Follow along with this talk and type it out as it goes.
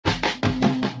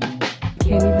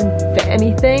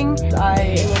anything. I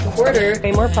am like a hoarder.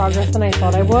 Way more progress than I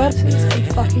thought I would. So it's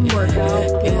a fucking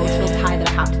workout. The emotional tie that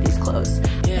I have to these clothes.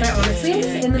 But I honestly am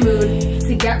just in the mood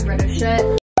to get rid of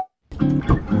shit.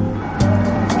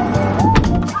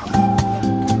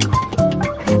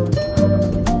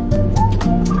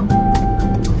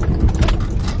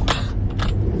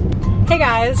 Hey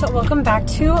guys, welcome back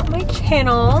to my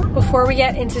channel. Before we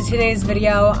get into today's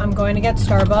video, I'm going to get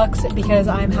Starbucks because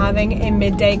I'm having a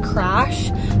midday crash.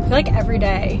 I feel like every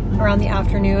day around the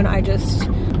afternoon I just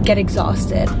get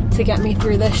exhausted. To get me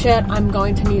through this shit, I'm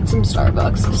going to need some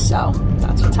Starbucks. So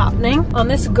that's what's happening. On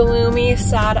this gloomy,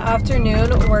 sad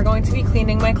afternoon, we're going to be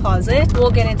cleaning my closet.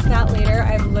 We'll get into that later.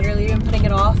 I've literally been putting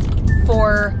it off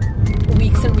for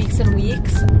weeks and weeks and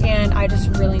weeks, and I just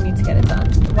really need to get it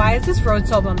done. Why is this road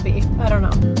so bumpy? I don't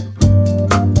know.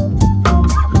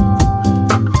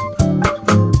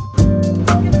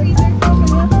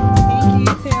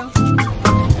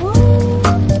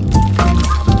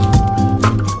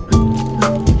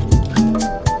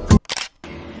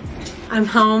 I'm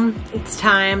home, it's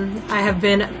time. I have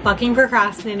been fucking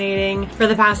procrastinating for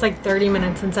the past like 30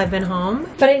 minutes since I've been home,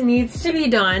 but it needs to be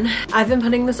done. I've been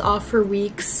putting this off for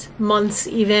weeks, months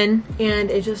even,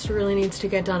 and it just really needs to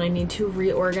get done. I need to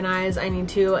reorganize, I need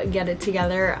to get it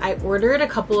together. I ordered a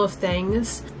couple of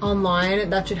things online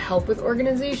that should help with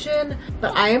organization,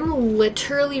 but I am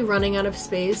literally running out of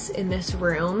space in this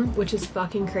room, which is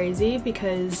fucking crazy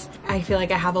because I feel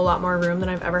like I have a lot more room than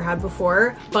I've ever had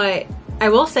before. But I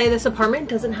will say this apartment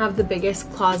doesn't have the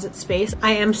biggest closet space.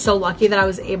 I am so lucky that I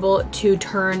was able to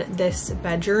turn this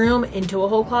bedroom into a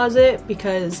whole closet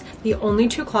because the only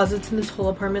two closets in this whole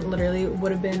apartment literally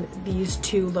would have been these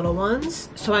two little ones.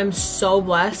 So I'm so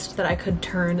blessed that I could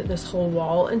turn this whole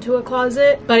wall into a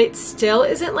closet, but it still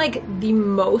isn't like the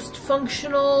most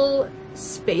functional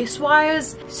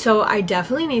space-wise, so I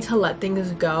definitely need to let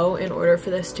things go in order for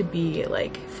this to be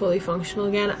like fully functional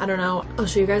again. I don't know. I'll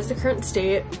show you guys the current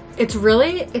state.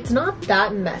 It's not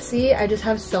that messy. I just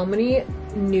have so many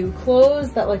new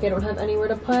clothes that like I don't have anywhere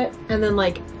to put, and then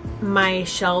like my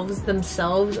shelves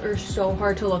themselves are so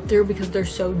hard to look through because they're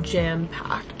so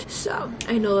jam-packed. So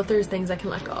I know that there's things I can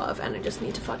let go of, and I just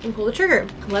need to fucking pull the trigger.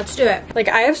 Let's do it. Like,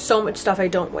 I have so much stuff I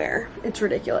don't wear. It's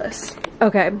ridiculous.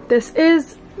 Okay, this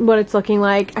is what it's looking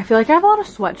like. I feel like I have a lot of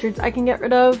sweatshirts I can get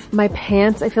rid of. My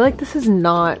pants, I feel like this is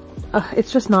not,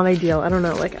 it's just not ideal. I don't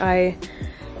know, like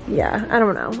yeah, I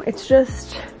don't know. It's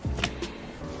just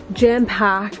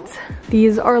jam-packed.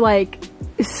 These are like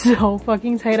so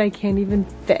fucking tight. I can't even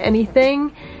fit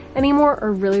anything anymore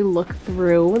or really look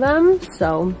through them.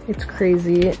 So it's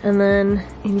crazy. And then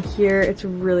in here, it's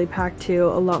really packed too.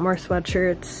 A lot more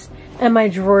sweatshirts, and my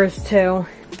drawers too.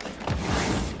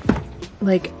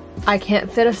 Like, I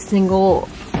can't fit a single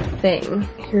thing.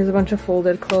 Here's a bunch of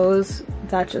folded clothes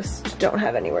that just don't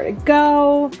have anywhere to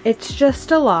go. It's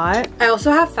just a lot. I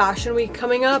also have fashion week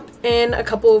coming up in a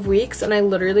couple of weeks, and I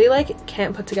literally like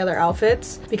can't put together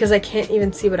outfits because I can't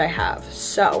even see what I have.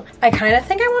 So I kind of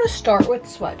think I want to start with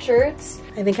sweatshirts.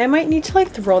 I think I might need to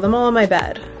like throw them all on my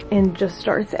bed and just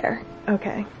start there.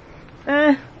 Okay.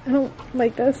 I don't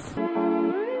like this.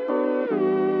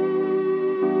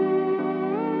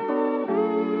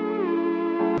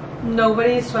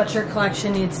 Nobody's sweatshirt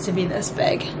collection needs to be this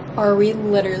big. Are we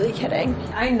literally kidding?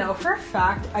 I know for a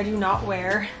fact I do not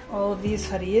wear all of these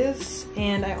hoodies,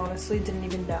 and I honestly didn't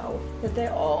even know that they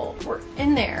all were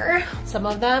in there. Some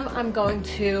of them I'm going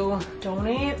to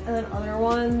donate, and then other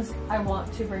ones I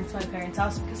want to bring to my parents'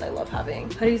 house because I love having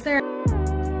hoodies there.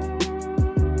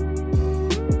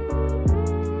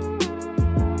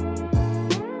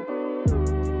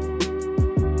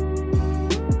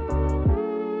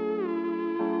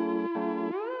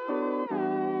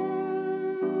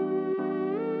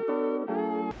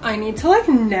 I need to like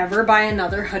never buy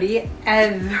another hoodie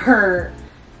ever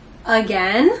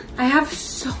again. I have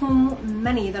so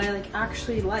many that I like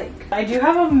actually like. I do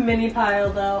have a mini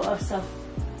pile though of stuff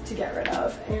to get rid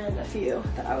of, and a few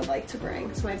that I would like to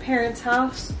bring to my parents'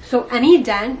 house. So any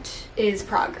dent is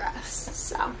progress.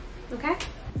 So, okay.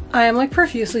 I am like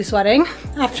profusely sweating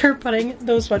after putting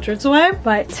those sweatshirts away,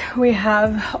 but we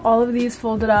have all of these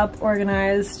folded up,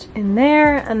 organized in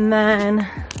there, and then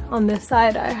on this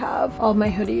side I have all my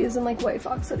hoodies and like white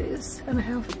fox hoodies, and I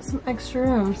have some extra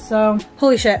room. So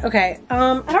holy shit. Okay, I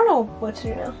don't know what to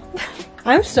do now.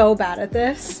 I'm so bad at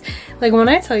this. Like, when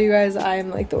I tell you guys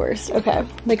I'm like the worst. Okay,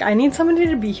 like I need somebody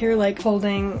to be here like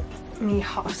holding me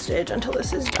hostage until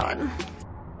this is done.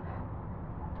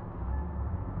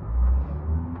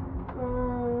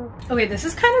 Okay, this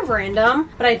is kind of random,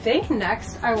 but I think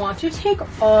next I want to take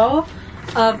all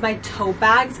of my tote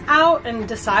bags out and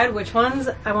decide which ones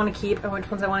I want to keep and which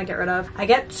ones I want to get rid of. I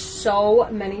get so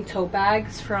many tote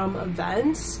bags from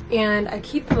events and I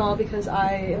keep them all because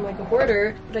I am like a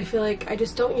hoarder, but I feel like I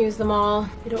just don't use them all.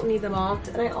 I don't need them all.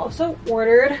 And I also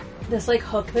ordered this like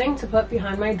hook thing to put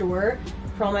behind my door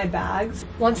for all my bags.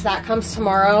 Once that comes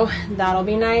tomorrow, that'll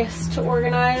be nice to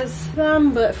organize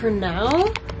them, but for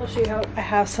now, I'll show you how I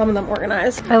have some of them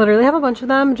organized. I literally have a bunch of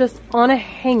them just on a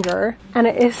hanger, and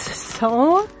it is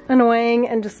so annoying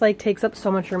and just like takes up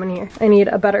so much room in here. I need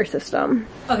a better system.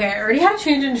 Okay, I already had to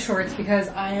change into shorts because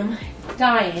I am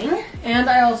dying, and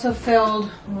I also filled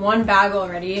one bag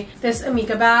already. This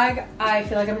Amika bag, I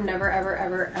feel like I'm never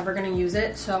ever gonna use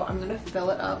it, so I'm gonna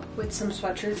fill it up with some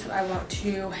sweatshirts that I want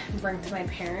to bring to my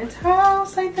parents'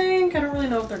 house. I think I don't really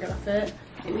know if they're gonna fit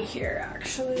in here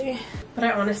actually, but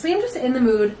I honestly am just in the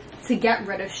mood to get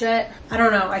rid of shit. I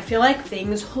don't know, I feel like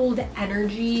things hold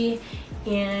energy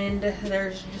and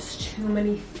there's just too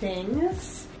many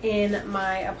things in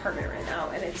my apartment right now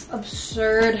and it's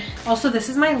absurd. Also, this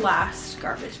is my last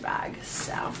garbage bag,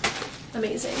 so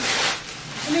amazing.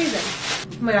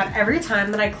 Amazing. Oh my god, every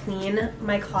time that I clean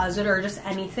my closet or just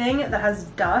anything that has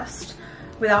dust,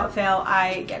 without fail,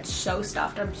 I get so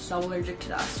stuffed. I'm so allergic to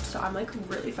dust, so I'm like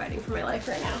really fighting for my life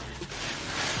right now.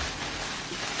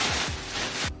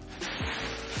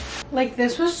 Like,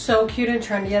 this was so cute and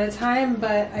trendy at a time,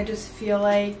 but I just feel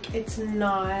like it's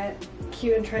not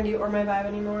cute and trendy or my vibe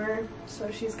anymore, so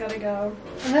she's gotta go.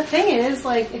 And the thing is,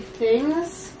 like, if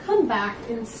things come back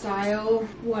in style,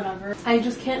 whatever, I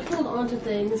just can't hold on to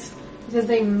things because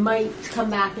they might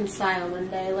come back in style one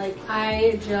day. Like,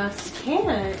 I just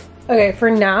can't. Okay,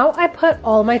 for now, I put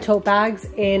all my tote bags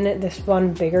in this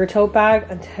one bigger tote bag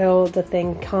until the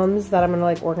thing comes that I'm gonna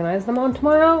like organize them on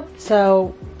tomorrow.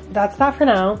 So that's that for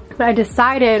now. I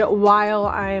decided while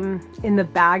I'm in the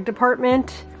bag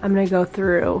department, I'm gonna go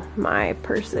through my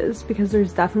purses because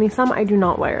there's definitely some I do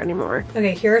not wear anymore.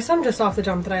 Okay, here are some just off the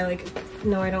jump that I like,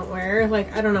 no, I don't wear.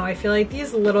 Like, I don't know, I feel like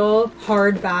these little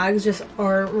hard bags just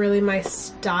aren't really my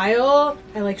style.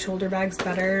 I like shoulder bags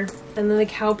better. And then the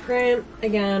cow print,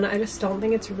 again, I just don't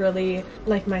think it's really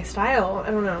like my style.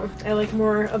 I don't know. I like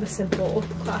more of a simple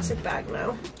classic bag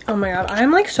now. Oh my god,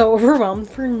 I'm like so overwhelmed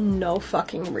for no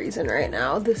fucking reason right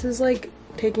now. This is like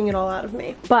taking it all out of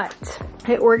me. But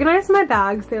I organized my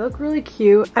bags. They look really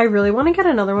cute. I really want to get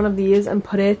another one of these and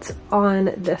put it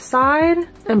on this side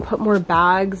and put more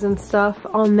bags and stuff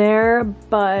on there,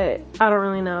 but I don't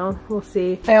really know. We'll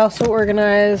see. I also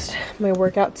organized my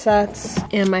workout sets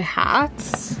and my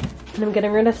hats. And I'm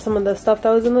getting rid of some of the stuff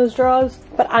that was in those drawers.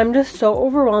 But I'm just so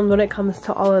overwhelmed when it comes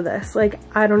to all of this. Like,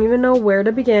 I don't even know where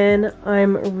to begin.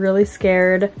 I'm really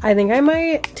scared. I think I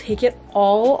might take it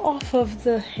all off of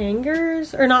the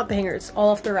hangers. Or not the hangers,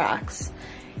 all off the racks.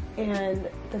 And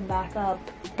then back up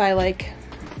by like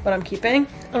what I'm keeping.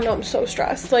 I don't know, I'm so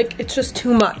stressed. Like, it's just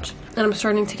too much. And I'm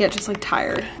starting to get just like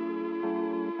tired.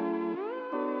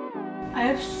 I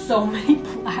have so many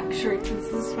black shirts.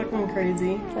 This is fucking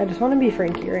crazy. I just want to be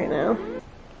Frankie right now.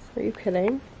 Are you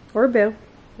kidding? Or Boo.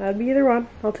 That'd be either one.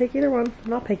 I'll take either one. I'm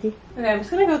not picky. Okay, I'm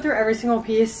just gonna go through every single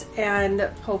piece and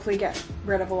hopefully get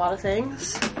rid of a lot of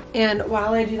things. And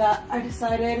while I do that, I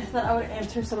decided that I would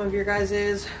answer some of your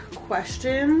guys'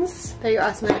 questions that you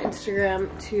asked me on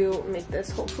Instagram to make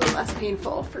this hopefully less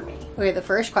painful for me. Okay, the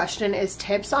first question is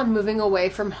tips on moving away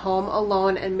from home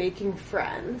alone and making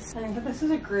friends. I think that this is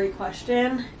a great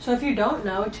question. So if you don't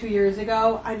know, 2 years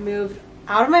ago, I moved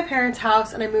out of my parents'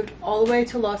 house and I moved all the way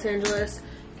to Los Angeles,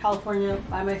 California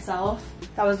by myself.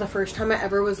 That was the first time I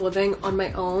ever was living on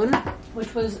my own,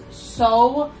 which was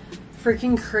so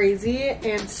freaking crazy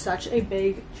and such a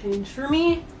big change for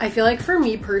me. I feel like for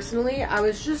me personally, I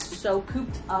was just so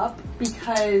cooped up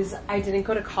because I didn't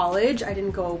go to college, I didn't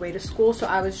go away to school, so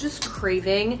I was just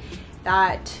craving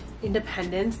that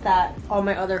independence that all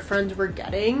my other friends were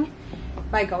getting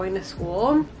by going to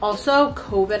school. Also,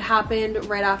 COVID happened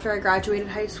right after I graduated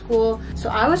high school, so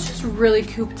I was just really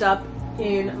cooped up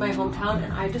in my hometown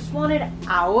and I just wanted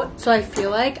out. So I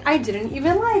feel like I didn't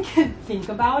even like think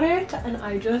about it and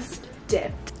I just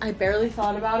dipped. I barely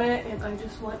thought about it and I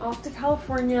just went off to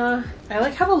California. I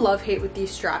like have a love-hate with these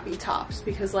strappy tops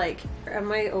because like,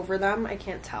 am I over them? I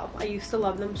can't tell. I used to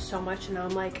love them so much and now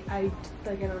I'm like, I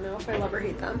don't know if I love or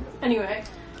hate them. Anyway,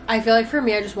 I feel like for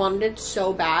me, I just wanted it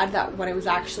so bad that when it was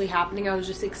actually happening, I was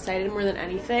just excited more than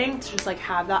anything to just like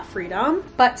have that freedom.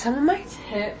 But some of my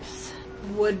tips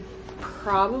would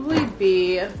probably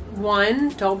be, one,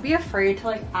 don't be afraid to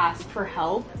like ask for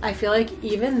help. I feel like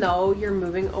even though you're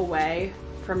moving away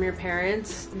from your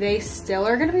parents, they still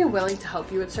are going to be willing to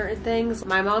help you with certain things.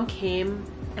 My mom came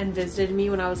and visited me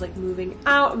when I was like moving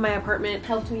out of my apartment,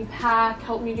 helped me pack,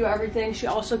 helped me do everything. She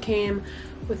also came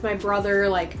with my brother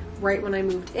like right when I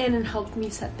moved in and helped me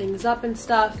set things up and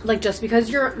stuff. Like, just because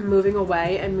you're moving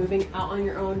away and moving out on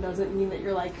your own doesn't mean that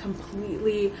you're like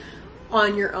completely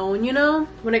on your own, you know?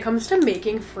 When it comes to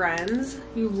making friends,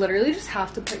 you literally just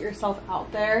have to put yourself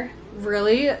out there.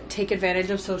 Really take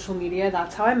advantage of social media.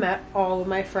 That's how I met all of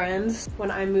my friends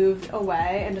when I moved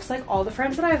away, and just like all the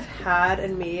friends that I've had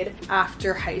and made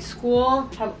after high school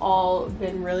have all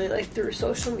been really like through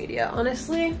social media.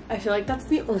 Honestly, I feel like that's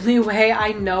the only way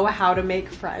I know how to make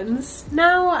friends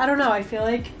now. I don't know, I feel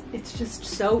like it's just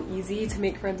so easy to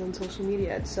make friends on social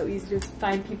media. It's so easy to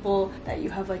find people that you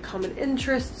have like common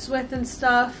interests with and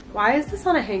stuff. Why is this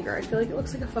on a hanger? I feel like it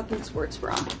looks like a fucking sports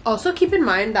bra. Also, keep in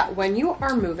mind that when you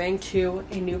are moving to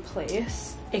a new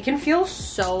place, it can feel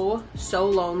so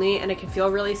lonely, and it can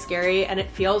feel really scary, and it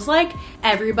feels like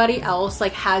everybody else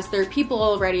like has their people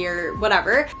already or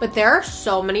whatever, but there are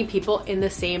so many people in the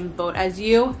same boat as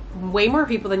you, way more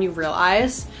people than you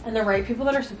realize, and the right people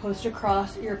that are supposed to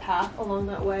cross your path along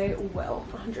that way will,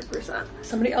 100%.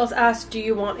 Somebody else asked, do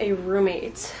you want a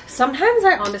roommate? Sometimes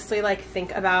I honestly like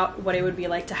think about what it would be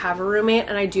like to have a roommate,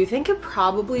 and I do think it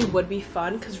probably would be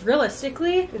fun, because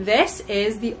realistically this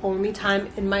is the only time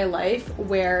in my life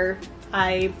where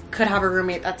I could have a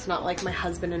roommate that's not like my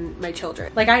husband and my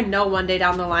children. Like, I know one day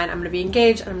down the line I'm gonna be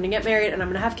engaged and I'm gonna get married and I'm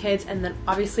gonna have kids, and then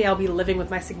obviously I'll be living with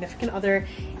my significant other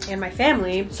and my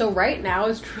family. So right now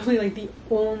is truly like the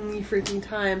only freaking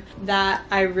time that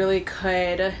I really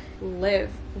could live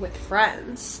with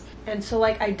friends. And so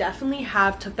like I definitely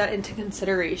have took that into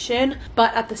consideration,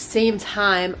 but at the same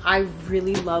time I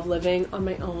really love living on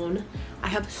my own. I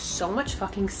have so much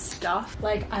fucking stuff.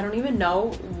 Like, I don't even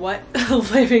know what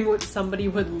living with somebody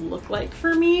would look like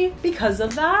for me because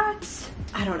of that.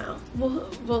 I don't know.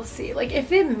 We'll see. Like,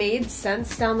 if it made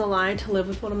sense down the line to live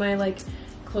with one of my like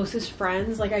closest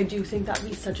friends, like I do think that'd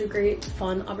be such a great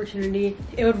fun opportunity.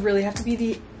 It would really have to be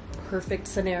the perfect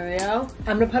scenario.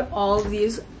 I'm gonna put all of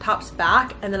these tops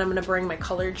back, and then I'm gonna bring my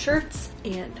colored shirts,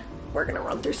 and we're gonna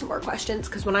run through some more questions,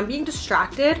 because when I'm being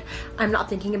distracted, I'm not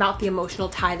thinking about the emotional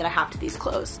tie that I have to these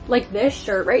clothes. Like this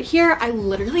shirt right here, I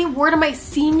literally wore to my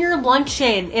senior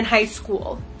luncheon in high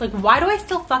school. Like, why do I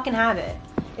still fucking have it?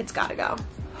 It's gotta go.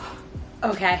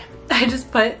 Okay, I just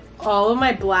put all of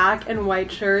my black and white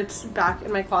shirts back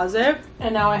in my closet,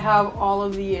 and now I have all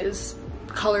of these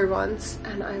colored ones,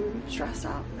 and I'm stressed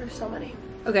out. There's so many.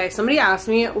 Okay, somebody asked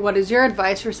me, what is your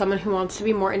advice for someone who wants to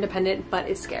be more independent but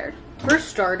is scared? For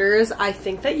starters, I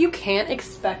think that you can't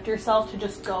expect yourself to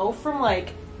just go from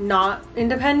like not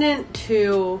independent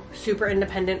to super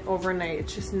independent overnight.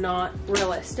 It's just not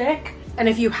realistic. And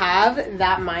if you have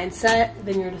that mindset,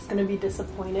 then you're just gonna be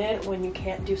disappointed when you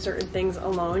can't do certain things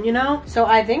alone, you know? So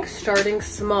I think starting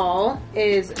small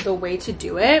is the way to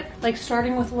do it. Like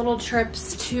starting with little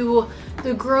trips to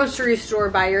the grocery store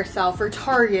by yourself or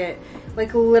Target,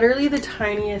 like literally the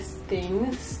tiniest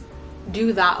things.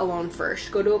 Do that alone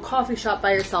first. Go to a coffee shop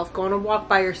by yourself, go on a walk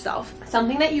by yourself.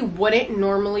 Something that you wouldn't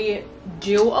normally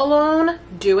do alone,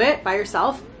 do it by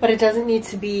yourself, but it doesn't need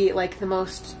to be like the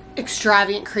most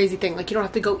extravagant crazy thing. Like, you don't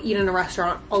have to go eat in a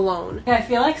restaurant alone. I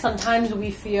feel like sometimes we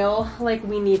feel like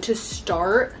we need to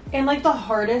start in like the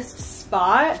hardest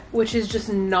spot, which is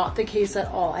just not the case at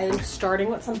all. I think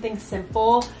starting with something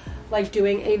simple, like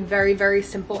doing a very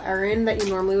simple errand that you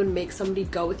normally would make somebody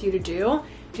go with you to do,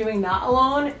 doing that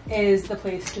alone is the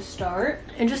place to start.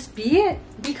 And just be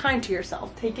kind to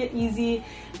yourself. Take it easy,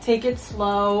 take it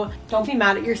slow. Don't be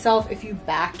mad at yourself if you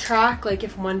backtrack. Like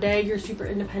if one day you're super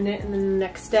independent and then the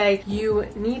next day you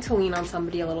need to lean on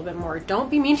somebody a little bit more.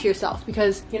 Don't be mean to yourself,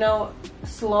 because you know,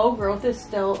 slow growth is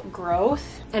still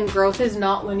growth, and growth is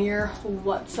not linear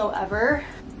whatsoever.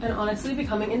 And honestly,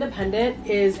 becoming independent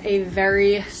is a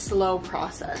very slow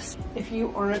process. If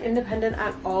you aren't independent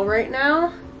at all right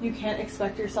now, you can't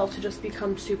expect yourself to just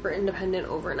become super independent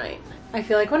overnight. I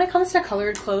feel like when it comes to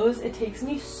colored clothes, it takes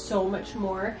me so much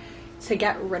more to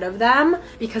get rid of them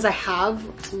because I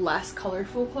have less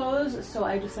colorful clothes, so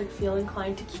I just like feel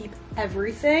inclined to keep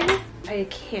everything. I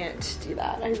can't do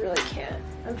that. I really can't.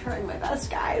 I'm trying my best,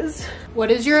 guys.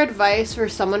 What is your advice for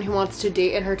someone who wants to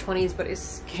date in her 20s but is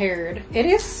scared? It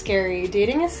is scary.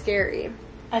 Dating is scary.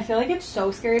 I feel like it's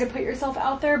so scary to put yourself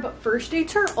out there, but first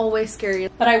dates are always scary.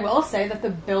 But I will say that the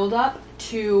build up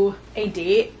to a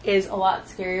date is a lot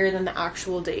scarier than the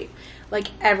actual date. Like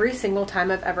every single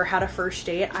time I've ever had a first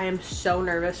date, I am so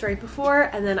nervous right before,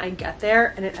 and then I get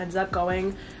there and it ends up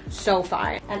going so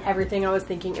fine. And everything I was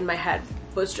thinking in my head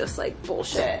was just like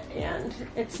bullshit, and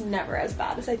it's never as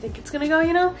bad as I think it's gonna go,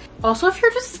 you know? Also, if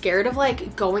you're just scared of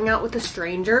like going out with a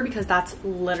stranger, because that's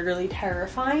literally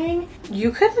terrifying,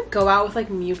 you could go out with like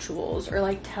mutuals, or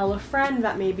like tell a friend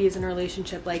that maybe is in a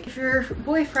relationship. Like if your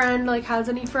boyfriend like has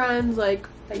any friends like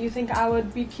that you think I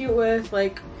would be cute with,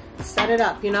 like set it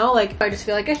up, you know? Like I just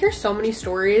feel like I hear so many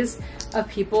stories of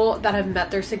people that have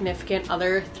met their significant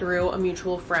other through a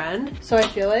mutual friend, so I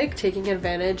feel like taking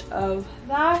advantage of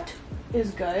that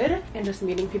is good, and just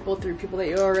meeting people through people that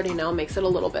you already know makes it a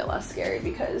little bit less scary,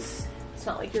 because it's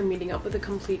not like you're meeting up with a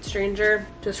complete stranger.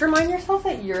 Just remind yourself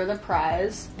that you're the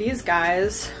prize. These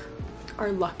guys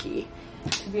are lucky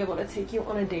to be able to take you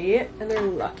on a date, and they're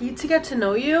lucky to get to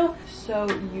know you, so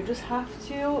you just have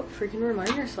to freaking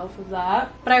remind yourself of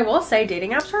that. But I will say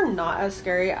dating apps are not as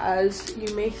scary as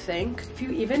you may think. If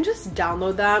you even just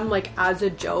download them like as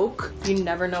a joke, you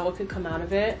never know what could come out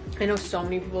of it. I know so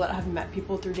many people that have met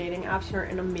people through dating apps and are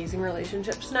in amazing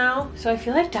relationships now, so I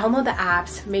feel like download the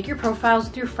apps, make your profiles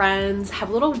with your friends,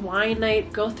 have a little wine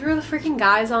night, go through the freaking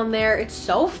guys on there. It's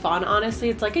so fun,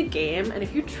 honestly. It's like a game, and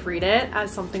if you treat it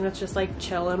as something that's just like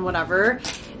chill and whatever,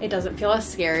 it doesn't feel as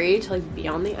scary to like be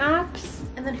on the apps.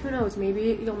 And then who knows,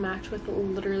 maybe you'll match with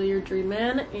literally your dream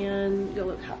man and you'll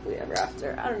live happily ever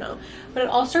after. I don't know, but it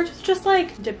all starts with just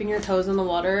like dipping your toes in the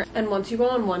water, and once you go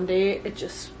on one date, it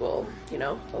just will, you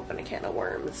know, open a can of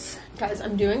worms. Guys,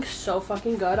 I'm doing so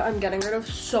fucking good. I'm getting rid of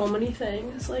so many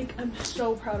things. Like, I'm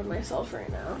so proud of myself right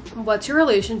now. What's your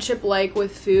relationship like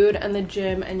with food and the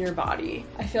gym and your body?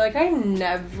 I feel like I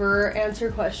never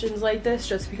answer questions like this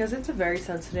just because it's a very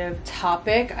sensitive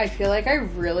topic. I feel like I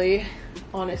really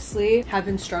honestly have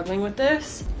been struggling with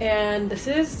this, and this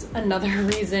is another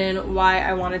reason why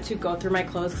I wanted to go through my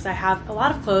clothes, because I have a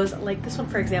lot of clothes like this one,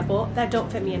 for example, that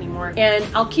don't fit me anymore, and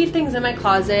I'll keep things in my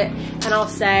closet and I'll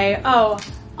say, oh,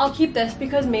 I'll keep this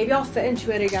because maybe I'll fit into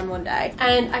it again one day.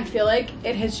 And I feel like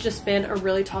it has just been a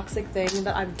really toxic thing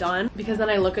that I've done, because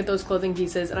then I look at those clothing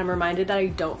pieces and I'm reminded that I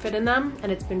don't fit in them,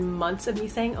 and it's been months of me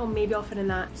saying, oh, maybe I'll fit in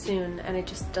that soon, and it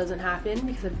just doesn't happen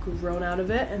because I've grown out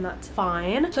of it, and that's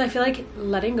fine. So I feel like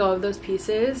letting go of those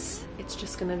pieces,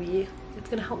 it's gonna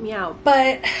help me out.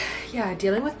 But yeah,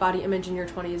 dealing with body image in your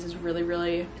 20s is really,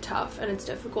 really tough, and it's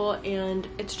difficult, and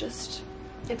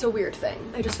it's a weird thing.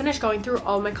 I just finished going through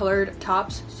all my colored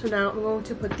tops, so now I'm going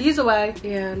to put these away,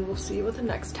 and we'll see what the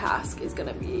next task is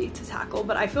gonna be to tackle.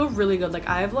 But I feel really good. Like,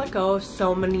 I have let go of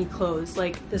so many clothes.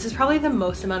 Like, this is probably the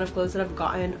most amount of clothes that I've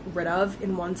gotten rid of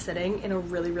in one sitting in a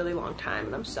really, really long time,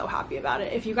 and I'm so happy about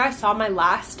it. If you guys saw my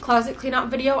last closet clean out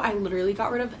video, I literally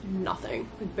got rid of nothing,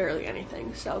 like barely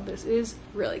anything. So this is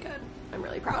really good. I'm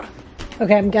really proud.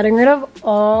 Okay, I'm getting rid of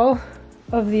all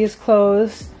of these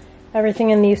clothes. Everything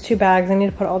in these two bags. I need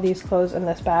to put all these clothes in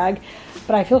this bag,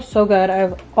 but I feel so good. I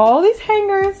have all these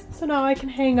hangers, so now I can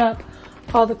hang up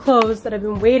all the clothes that I've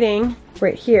been waiting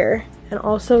right here. And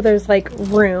also there's like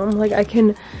room, like I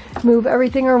can move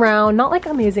everything around, not like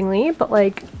amazingly, but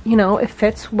like, you know, it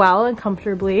fits well and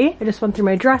comfortably. I just went through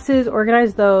my dresses,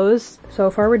 organized those.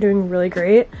 So far we're doing really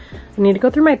great. I need to go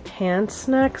through my pants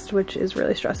next, which is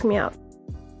really stressing me out.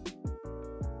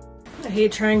 I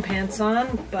hate trying pants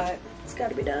on, but it's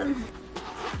gotta be done.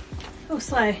 Oh,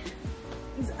 slay.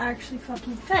 These actually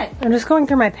fucking fit. I'm just going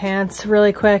through my pants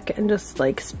really quick and just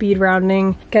like speed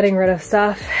rounding, getting rid of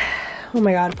stuff. Oh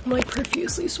my god, I'm like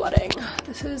profusely sweating.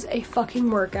 This is a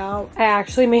fucking workout. I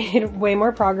actually made way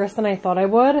more progress than I thought I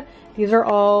would. These are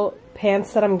all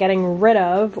pants that I'm getting rid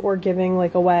of or giving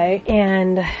like away.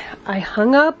 And I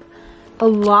hung up a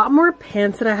lot more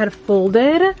pants that I had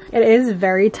folded. It is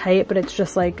very tight, but it's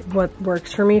just like what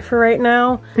works for me for right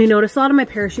now. I noticed a lot of my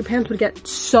parachute pants would get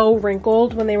so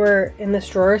wrinkled when they were in this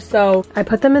drawer, so I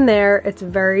put them in there. It's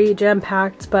very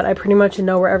jam-packed, but I pretty much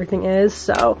know where everything is,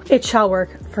 so it shall work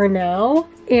for now.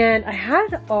 And I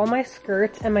had all my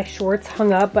skirts and my shorts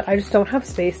hung up, but I just don't have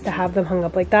space to have them hung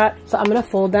up like that. So I'm gonna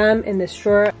fold them in this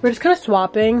drawer. We're just kind of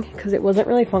swapping because it wasn't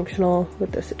really functional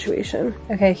with this situation.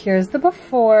 Okay, here's the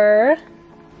before.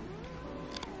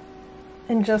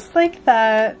 And just like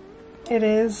that, it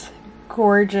is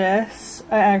gorgeous.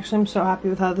 I actually am so happy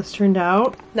with how this turned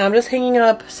out. Now I'm just hanging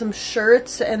up some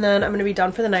shirts and then I'm gonna be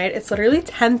done for the night. It's literally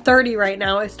 10:30 right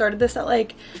now. I started this at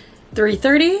like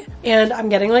 3:30 and I'm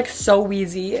getting like so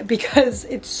wheezy because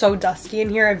it's so dusty in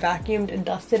here. I vacuumed and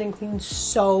dusted and cleaned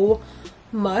so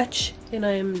much and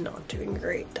I am not doing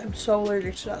great. I'm so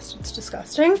allergic to dust, it's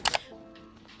disgusting.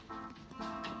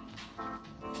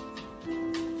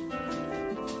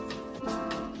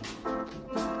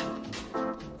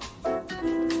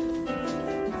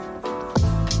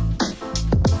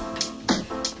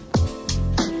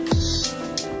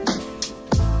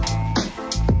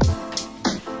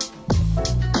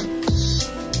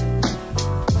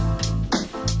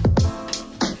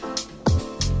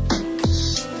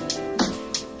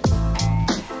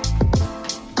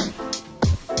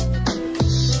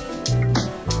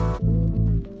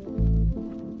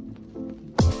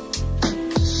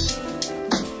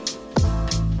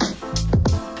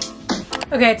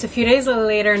 Okay, it's a few days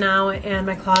later now and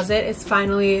my closet is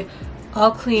finally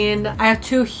all cleaned. I have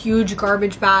 2 huge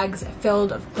garbage bags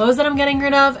filled of clothes that I'm getting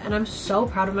rid of, and I'm so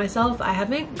proud of myself. I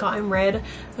haven't gotten rid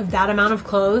of that amount of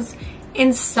clothes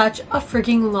in such a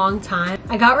freaking long time.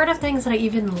 I got rid of things that I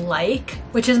even like,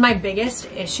 which is my biggest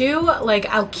issue. Like,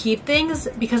 I'll keep things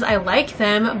because I like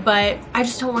them, but I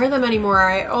just don't wear them anymore.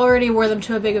 I already wore them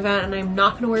to a big event and I'm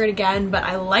not gonna wear it again, but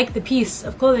I like the piece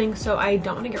of clothing, so I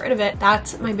don't want to get rid of it.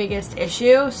 That's my biggest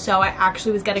issue. So I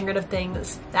actually was getting rid of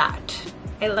things that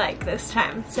I like this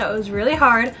time. So it was really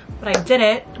hard, but I did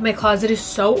it. My closet is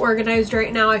so organized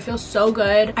right now. I feel so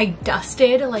good. I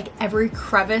dusted like every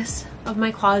crevice of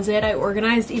my closet. I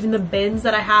organized even the bins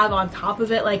that I have on top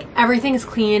of it. Like, everything's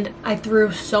cleaned. I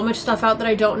threw so much stuff out that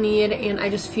I don't need, and I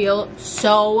just feel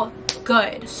so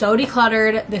good, so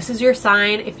decluttered. This is your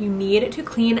sign. If you need to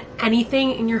clean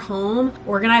anything in your home,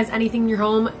 organize anything in your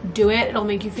home, do it. It'll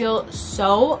make you feel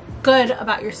so good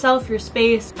about yourself, your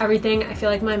space, everything. I feel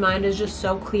like my mind is just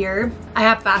so clear. I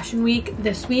have fashion week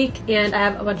this week and I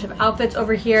have a bunch of outfits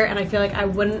over here, and I feel like I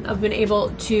wouldn't have been able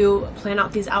to plan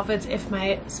out these outfits if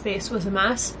my space was a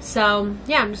mess. So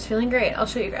yeah, I'm just feeling great. I'll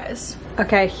show you guys.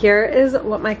 Okay, here is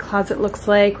what my closet looks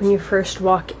like when you first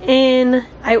walk in.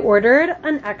 I ordered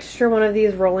an extra one of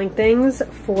these rolling things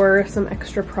for some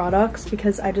extra products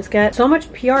because I just get so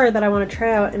much PR that I want to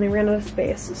try out and I ran out of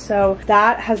space. So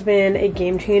that has been a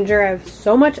game changer. I have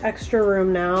so much extra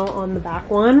room now on the back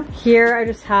one. Here I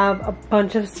just have a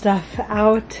bunch of stuff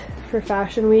out for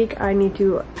fashion week I need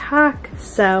to pack,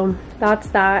 so that's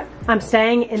that. I'm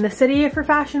staying in the city for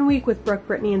fashion week with Brooke,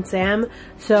 Brittany, and Sam,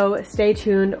 so stay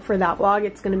tuned for that vlog.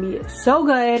 It's gonna be so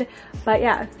good. But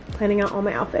yeah, planning out all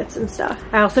my outfits and stuff.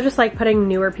 I also just like putting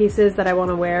newer pieces that I want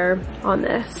to wear on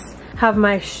this. Have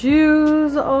my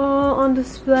shoes all on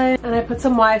display, and I put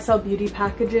some YSL beauty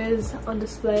packages on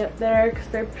display up there because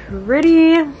they're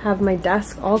pretty. Have my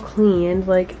desk all cleaned,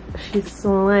 like she's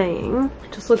slaying.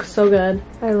 It just looks so good.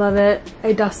 I love it.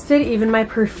 I dusted even my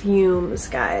perfumes,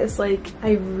 guys. Like,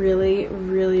 I really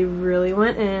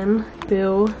went in.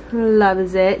 Boo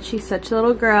loves it. She's such a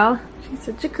little girl. She's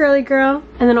such a girly girl.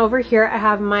 And then over here I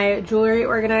have my jewelry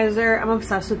organizer. I'm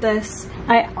obsessed with this.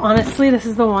 Honestly, this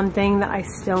is the one thing that I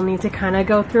still need to kind of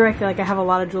go through. I feel like I have a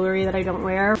lot of jewelry that I don't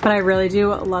wear, but I really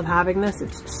do love having this.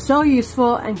 It's so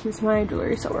useful and keeps my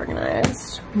jewelry so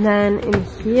organized. And then in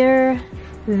here,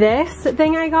 this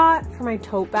thing I got for my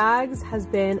tote bags has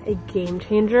been a game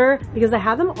changer because I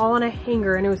had them all on a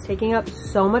hanger and it was taking up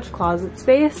so much closet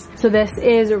space. So this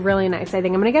is really nice. I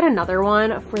think I'm gonna get another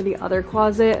one for the other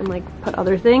closet and like put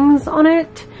other things on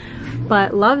it.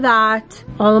 But love that.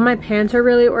 All of my pants are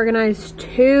really organized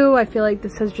too. I feel like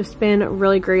this has just been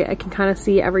really great. I can kind of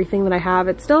see everything that I have.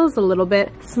 It still is a little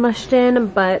bit smushed in,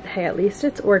 but hey, at least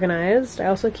it's organized. I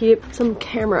also keep some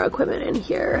camera equipment in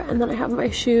here, and then I have my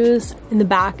shoes in the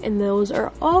back, and those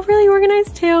are all really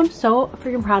organized too. I'm so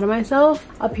freaking proud of myself.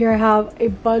 Up here I have a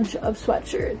bunch of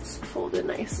sweatshirts folded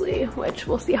nicely, which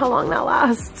we'll see how long that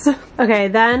lasts. Okay,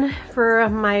 then for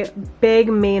my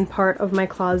big main part of my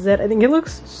closet, I think it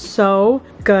looks so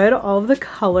good. All of the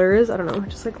colors, I don't know, it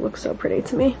just like looks so pretty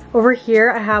to me. Over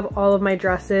here I have all of my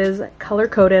dresses color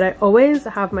coded. I always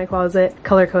have my closet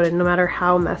color coded no matter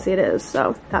how messy it is,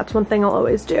 so that's one thing I'll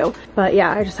always do. But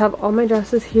yeah, I just have all my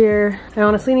dresses here. I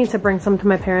honestly need to bring some to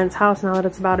my parents' house now that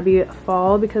it's about to be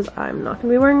fall because I'm not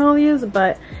gonna be wearing all these.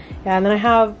 But yeah, and then I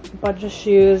have a bunch of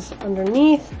shoes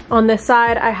underneath. On this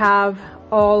side I have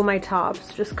all my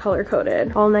tops just color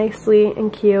coded, all nicely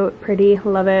and cute, pretty,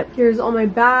 love it. Here's all my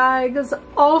bags,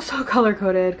 also color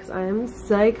coded because I am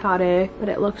psychotic, but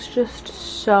it looks just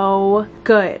so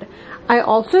good. I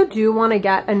also do want to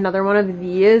get another one of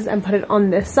these and put it on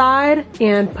this side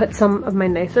and put some of my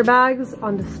nicer bags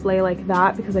on display like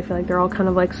that because I feel like they're all kind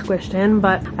of like squished in,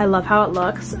 but I love how it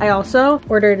looks. I also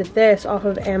ordered this off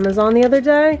of Amazon the other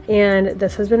day, and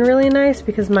this has been really nice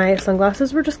because my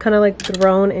sunglasses were just kind of like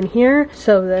thrown in here,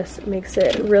 so this makes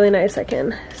it really nice. I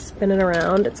can spin it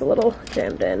around. It's a little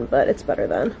jammed in, but it's better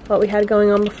than what we had going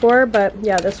on before. But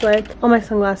yeah, this way all my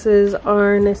sunglasses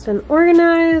are nice and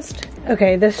organized.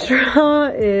 Okay, this straw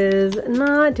is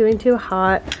not doing too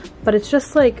hot, but it's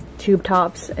just like tube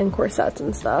tops and corsets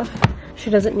and stuff. She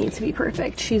doesn't need to be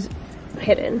perfect. She's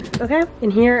hidden, okay?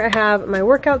 And here I have my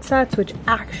workout sets, which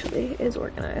actually is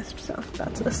organized, so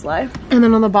that's a slide. And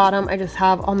then on the bottom, I just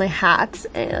have all my hats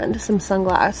and some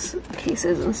sunglass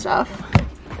cases and stuff.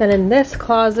 Then in this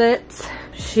closet,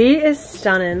 she is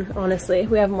stunning, honestly.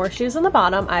 We have more shoes on the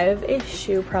bottom. I have a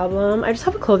shoe problem. I just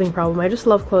have a clothing problem. I just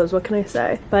love clothes, what can I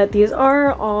say? But these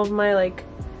are all of my like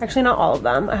Actually, not all of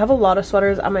them. I have a lot of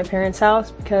sweaters at my parents'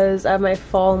 house because I have my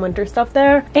fall and winter stuff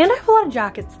there. And I have a lot of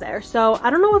jackets there. So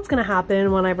I don't know what's gonna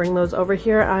happen when I bring those over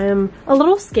here. I am a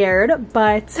little scared,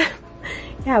 but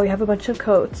yeah, we have a bunch of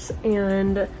coats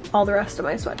and all the rest of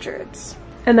my sweatshirts.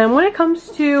 And then when it comes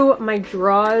to my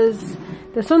drawers,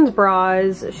 this one's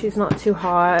bras. She's not too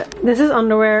hot. This is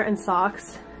underwear and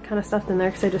socks kind of stuffed in there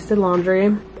because I just did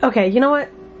laundry. Okay, you know what?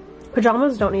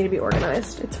 Pajamas don't need to be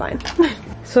organized. It's fine.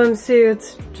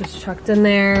 Swimsuits just chucked in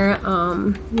there.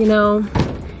 You know,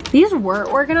 these were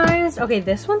organized. Okay,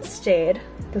 this one stayed.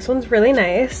 This one's really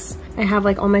nice. I have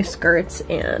like all my skirts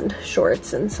and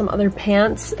shorts and some other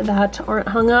pants that aren't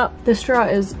hung up. This drawer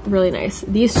is really nice.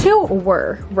 These two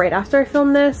were right after I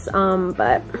filmed this,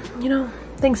 but you know,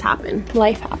 things happen.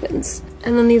 Life happens.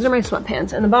 And then these are my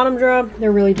sweatpants in the bottom drawer.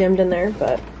 They're really dimmed in there,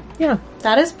 but yeah.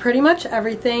 That is pretty much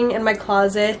everything in my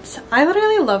closet. I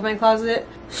literally love my closet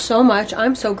so much.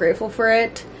 I'm so grateful for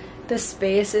it. This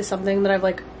space is something that I've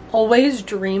like always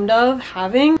dreamed of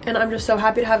having, and I'm just so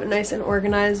happy to have it nice and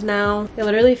organized now. It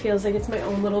literally feels like it's my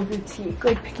own little boutique.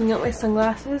 Like picking out my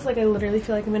sunglasses, like I literally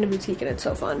feel like I'm in a boutique and it's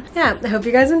so fun. Yeah, I hope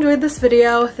you guys enjoyed this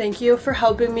video. Thank you for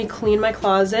helping me clean my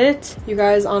closet. You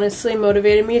guys honestly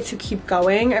motivated me to keep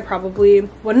going. I probably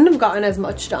wouldn't have gotten as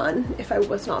much done if I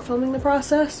was not filming the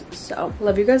process. So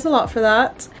love you guys a lot for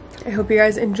that. I hope you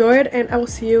guys enjoyed, and I will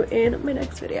see you in my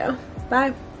next video.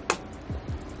 Bye.